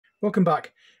Welcome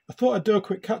back. I thought I'd do a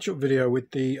quick catch-up video with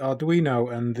the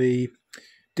Arduino and the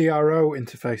DRO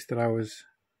interface that I was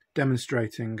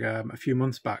demonstrating a few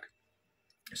months back.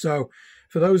 So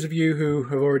for those of you who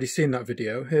have already seen that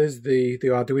video, here's the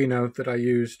Arduino that I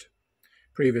used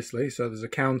previously. So there's a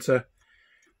counter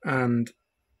and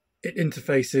it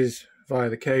interfaces via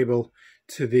the cable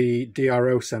to the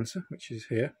DRO sensor, which is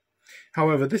here.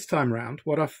 However, this time around,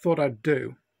 what I thought I'd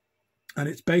do, and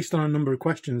it's based on a number of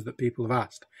questions that people have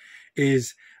asked,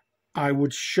 is I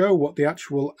would show what the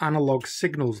actual analog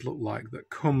signals look like that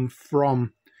come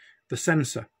from the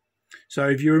sensor. So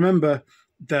if you remember,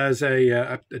 there's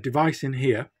a device in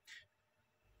here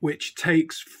which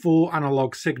takes 4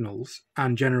 analog signals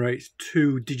and generates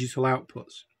 2 digital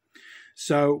outputs.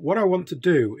 So what I want to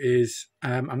do is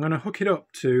I'm going to hook it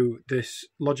up to this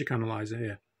logic analyzer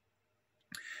here.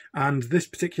 And this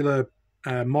particular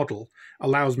model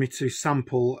allows me to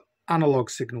sample analog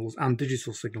signals and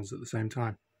digital signals at the same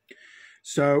time.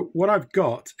 So what I've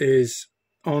got is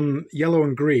on yellow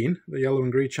and green, the yellow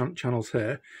and green channels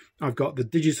here, I've got the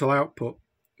digital output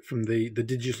from the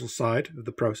digital side of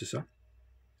the processor.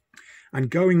 And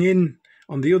going in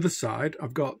on the other side,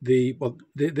 I've got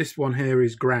this one here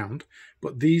is ground,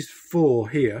 but these 4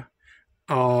 here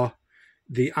are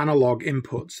the analog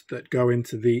inputs that go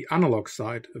into the analog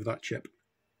side of that chip.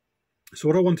 So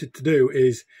what I wanted to do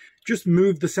is just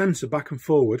move the sensor back and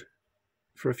forward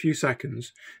for a few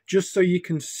seconds, just so you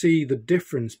can see the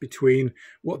difference between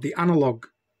what the analog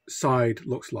side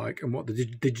looks like and what the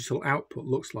digital output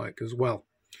looks like as well.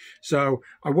 So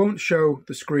I won't show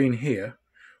the screen here.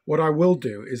 What I will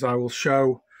do is I will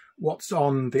show what's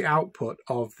on the output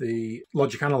of the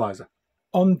logic analyzer.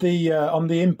 On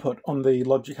the input on the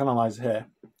logic analyzer here,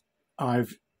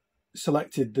 I've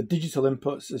selected the digital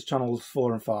inputs as channels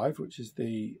 4 and 5, which is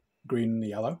the green and the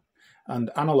yellow, and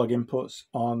analog inputs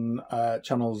on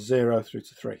channels 0 through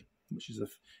to 3, which is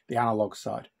the analog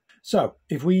side. So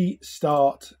if we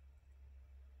start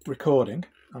recording,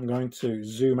 I'm going to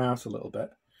zoom out a little bit.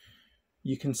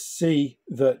 You can see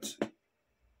that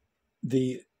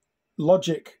the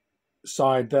logic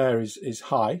side there is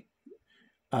high,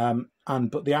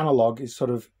 but the analog is sort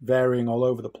of varying all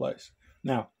over the place.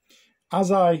 Now,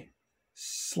 as I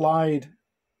slide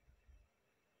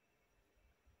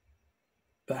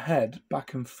the head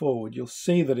back and forward, you'll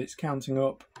see that it's counting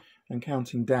up and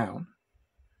counting down.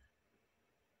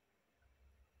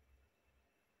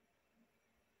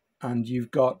 And you've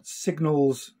got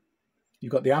signals,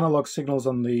 you've got the analog signals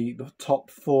on the top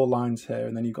 4 lines here,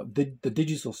 and then you've got the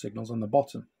digital signals on the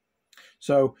bottom.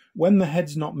 So when the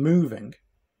head's not moving,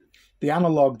 the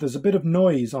analog, there's a bit of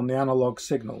noise on the analog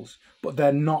signals, but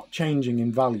they're not changing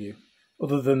in value,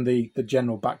 other than the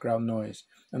general background noise.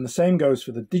 And the same goes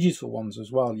for the digital ones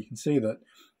as well. You can see that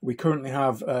we currently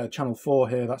have channel 4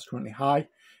 here, that's currently high,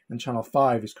 and channel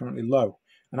 5 is currently low.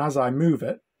 And as I move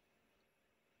it,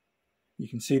 you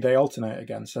can see they alternate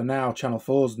again. So now channel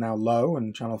 4 is now low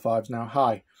and channel 5 is now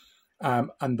high.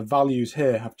 And the values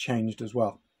here have changed as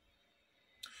well.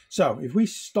 So if we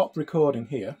stop recording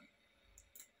here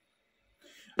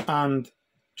and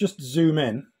just zoom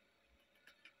in,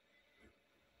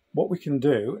 what we can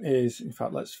do is, in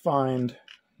fact, let's find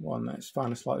a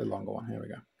slightly longer one. Here we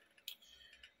go.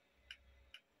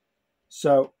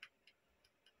 So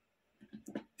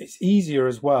it's easier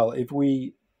as well if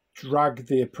we drag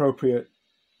the appropriate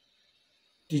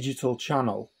digital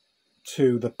channel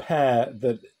to the pair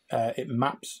that it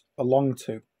maps along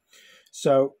to.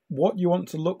 So what you want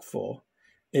to look for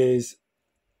is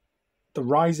the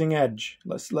rising edge.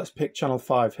 Let's pick channel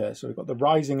 5 here. So we've got the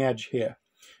rising edge here.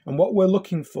 And what we're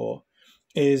looking for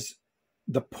is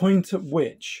the point at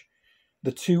which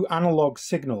the 2 analog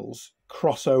signals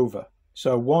cross over.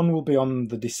 So one will be on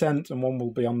the descent and one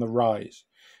will be on the rise.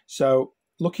 So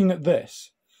looking at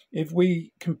this, if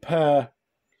we compare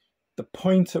the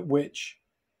point at which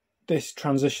this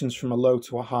transitions from a low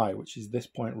to a high, which is this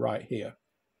point right here,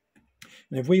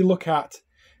 and if we look at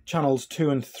channels 2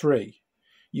 and 3,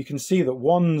 you can see that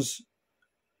one's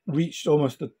reached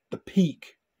almost the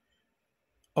peak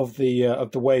of the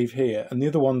wave here, and the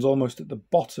other one's almost at the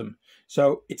bottom.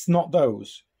 So it's not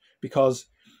those, because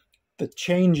the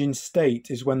change in state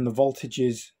is when the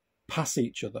voltages pass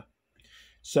each other.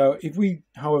 So if we,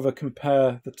 however,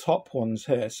 compare the top ones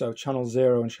here, so channel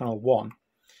 0 and channel 1,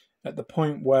 at the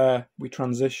point where we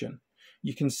transition,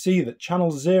 you can see that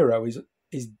channel 0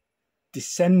 is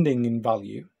descending in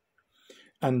value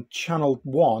and channel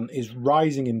 1 is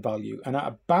rising in value. And at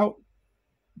about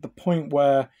the point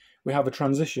where we have a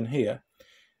transition here,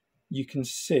 you can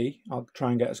see, I'll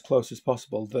try and get as close as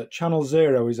possible, that channel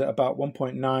 0 is at about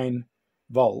 1.9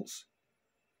 volts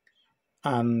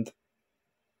and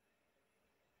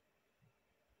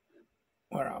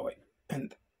where are we?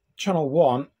 And channel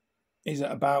 1 is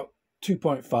at about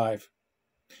 2.5.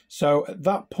 So at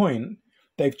that point,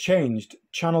 they've changed.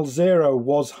 Channel 0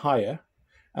 was higher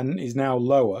and is now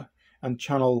lower, and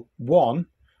channel 1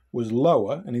 was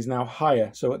lower and is now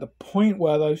higher. So at the point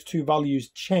where those two values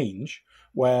change,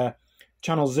 where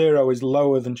channel 0 is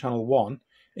lower than channel 1,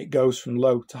 it goes from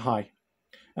low to high.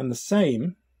 And the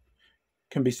same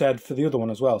can be said for the other one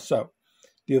as well, so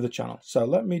the other channel. So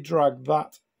let me drag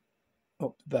that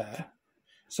up there.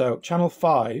 So channel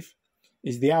 5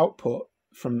 is the output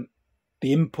from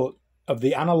the input of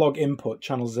the analog input,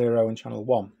 channel 0 and channel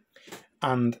 1.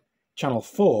 And channel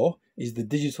 4 is the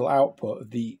digital output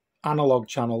of the analog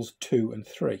channels 2 and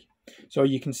 3. So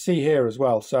you can see here as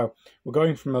well. So we're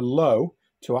going from a low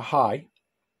to a high.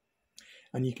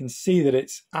 And you can see that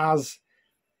it's as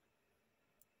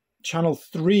channel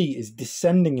 3 is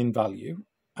descending in value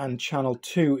and channel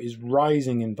 2 is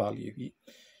rising in value.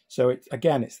 So it's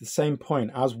the same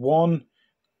point. As one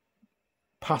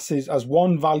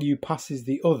value passes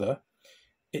the other,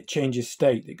 it changes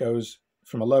state. It goes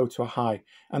from a low to a high,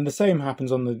 and the same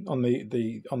happens on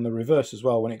the reverse as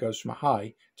well when it goes from a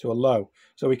high to a low.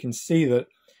 So we can see that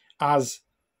as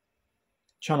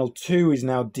channel 2 is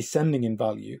now descending in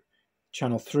value,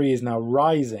 channel 3 is now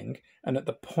rising, and at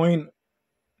the point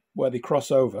where they cross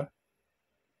over,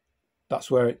 that's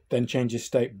where it then changes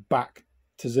state back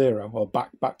to 0, or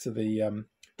back to the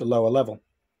lower level.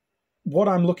 What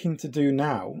I'm looking to do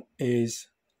now is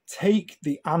take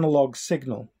the analog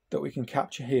signal that we can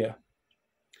capture here,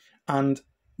 and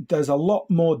there's a lot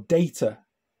more data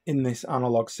in this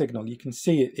analog signal. You can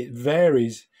see it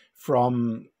varies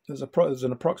from, there's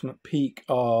an approximate peak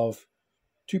of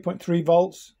 2.3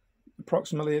 volts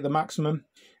approximately at the maximum,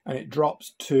 and it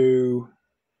drops to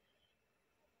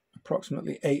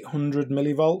approximately 800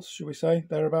 millivolts, should we say,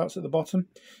 thereabouts at the bottom.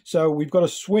 So we've got a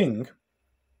swing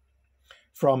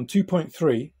from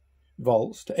 2.3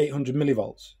 volts to 800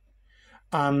 millivolts,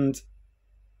 and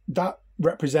that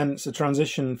represents a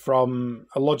transition from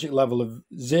a logic level of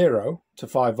 0 to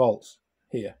 5 volts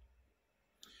here.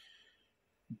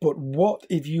 But what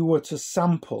if you were to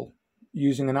sample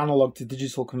using an analog to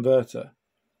digital converter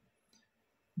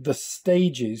the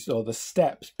stages or the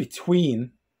steps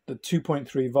between the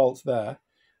 2.3 volts there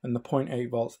and the 0.8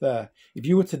 volts there? If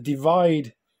you were to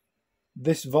divide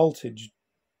this voltage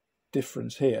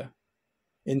difference here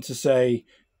into, say,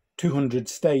 200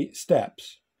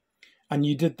 steps, and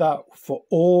you did that for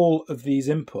all of these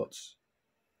inputs,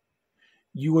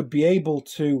 you would be able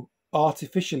to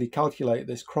artificially calculate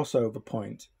this crossover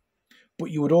point,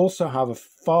 but you would also have a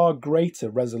far greater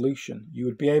resolution. You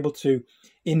would be able to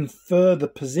infer the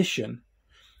position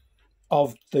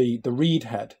of the read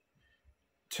head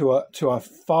to a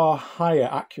far higher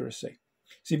accuracy.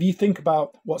 So if you think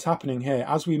about what's happening here,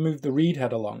 as we move the read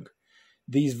head along,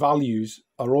 these values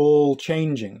are all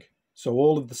changing. So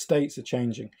all of the states are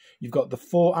changing. You've got the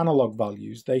 4 analog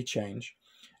values, they change.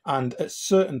 And at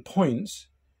certain points,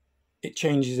 it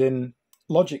changes in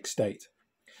logic state.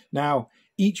 Now,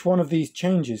 each one of these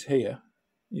changes here,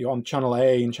 on channel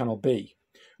A and channel B,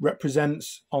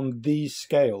 represents on these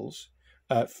scales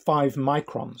 5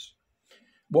 microns.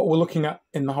 What we're looking at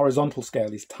in the horizontal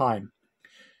scale is time.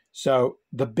 So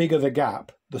the bigger the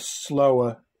gap, the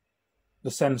slower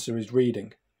the sensor is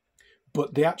reading.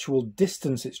 But the actual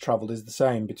distance it's travelled is the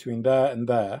same between there and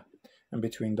there, and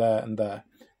between there and there.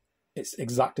 It's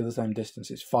exactly the same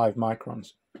distance, it's 5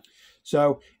 microns.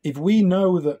 So if we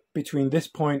know that between this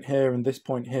point here and this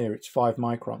point here, it's 5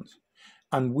 microns,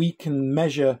 and we can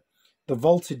measure the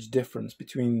voltage difference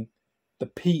between the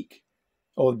peak,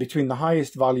 or between the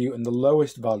highest value and the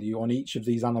lowest value on each of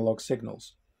these analog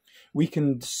signals, we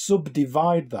can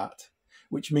subdivide that,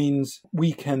 which means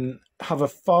we can have a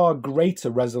far greater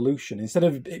resolution. Instead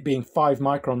of it being 5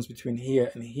 microns between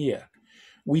here and here,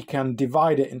 we can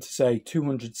divide it into, say,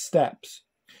 200 steps.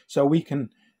 So we can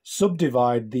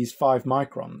subdivide these 5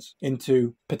 microns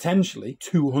into potentially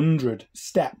 200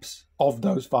 steps of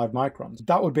those 5 microns.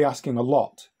 That would be asking a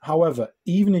lot. However,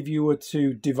 even if you were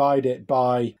to divide it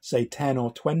by, say, 10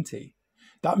 or 20,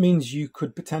 that means you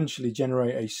could potentially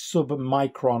generate a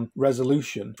sub-micron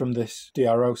resolution from this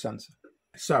DRO sensor.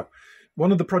 So,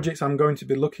 one of the projects I'm going to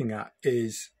be looking at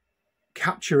is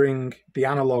capturing the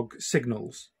analog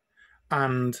signals,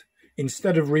 and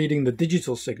instead of reading the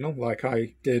digital signal like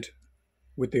I did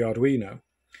with the Arduino,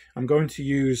 I'm going to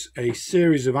use a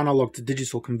series of analog to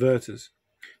digital converters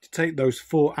to take those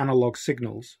 4 analog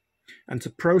signals and to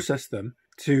process them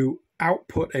to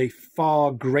output a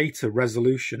far greater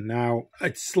resolution. Now,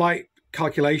 a slight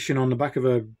calculation on the back of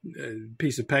a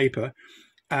piece of paper,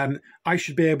 I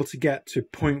should be able to get to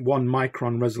 0.1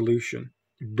 micron resolution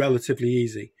relatively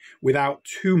easy without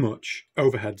too much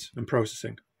overheads and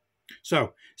processing.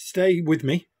 So stay with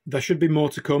me. There should be more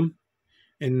to come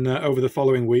in over the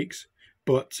following weeks,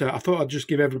 but I thought I'd just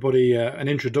give everybody an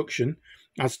introduction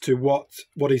as to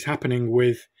what is happening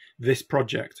with this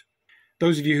project.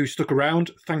 Those of you who stuck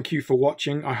around, thank you for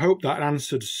watching. I hope that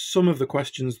answered some of the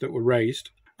questions that were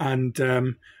raised, and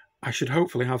I should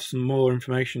hopefully have some more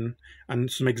information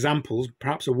and some examples,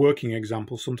 perhaps a working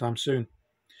example sometime soon.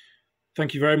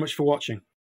 Thank you very much for watching.